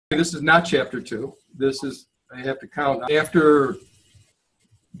This is not chapter 2. This is, I have to count. After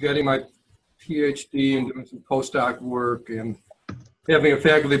getting my PhD and doing some postdoc work and having a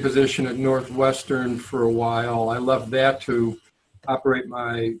faculty position at Northwestern for a while, I left that to operate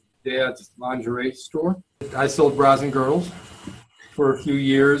my dad's lingerie store. I sold bras and girdles for a few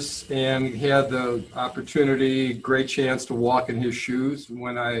years and had the opportunity, great chance to walk in his shoes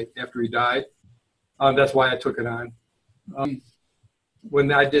after he died. That's why I took it on.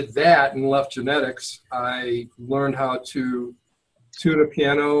 When I did that and left genetics, I learned how to tune a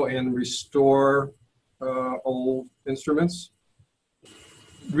piano and restore old instruments.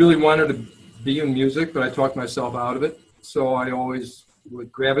 Really wanted to be in music, but I talked myself out of it. So I always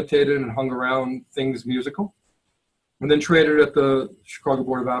gravitated and hung around things musical, and then traded at the Chicago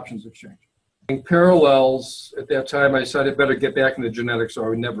Board of Options Exchange. In parallels, at that time, I decided I better get back into genetics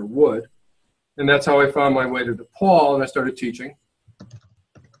or I never would. And that's how I found my way to DePaul, and I started teaching.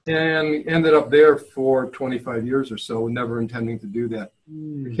 And ended up there for 25 years or so, never intending to do that.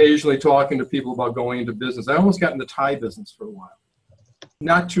 Occasionally talking to people about going into business. I almost got in the tie business for a while.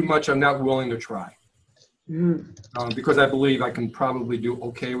 Not too much. I'm not willing to try. Because I believe I can probably do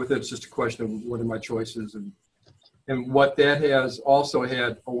okay with it. It's just a question of what are my choices. And what that has also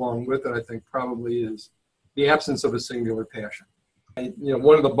had along with it, I think, probably is the absence of a singular passion.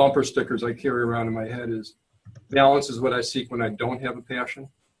 One of the bumper stickers I carry around in my head is balance is what I seek when I don't have a passion.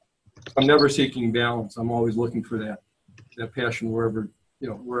 I'm never seeking balance. I'm always looking for that passion wherever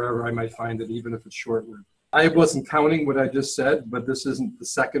I might find it, even if it's short-lived. I wasn't counting what I just said, but this isn't the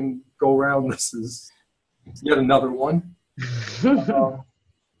second go-round. This is yet another one. And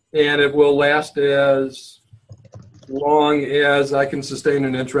it will last as long as I can sustain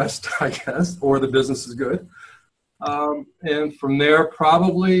an interest, I guess, or the business is good. And from there,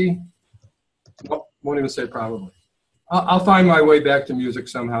 probably, won't even say probably. I'll find my way back to music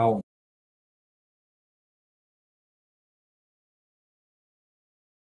somehow.